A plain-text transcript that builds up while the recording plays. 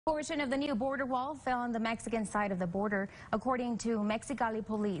Portion of the new border wall fell on the Mexican side of the border, according to Mexicali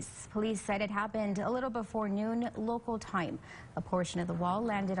police. Police said it happened a little before noon local time. A portion of the wall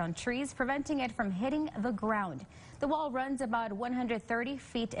landed on trees, preventing it from hitting the ground. The wall runs about 130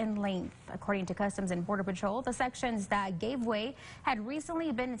 feet in length. According to Customs and Border Patrol, the sections that gave way had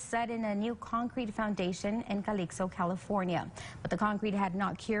recently been set in a new concrete foundation in Calixto, California. But the concrete had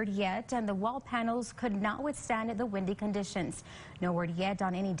not cured yet, and the wall panels could not withstand the windy conditions. No word yet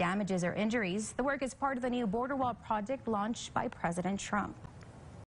on any damages or injuries. The work is part of the new border wall project launched by President Trump.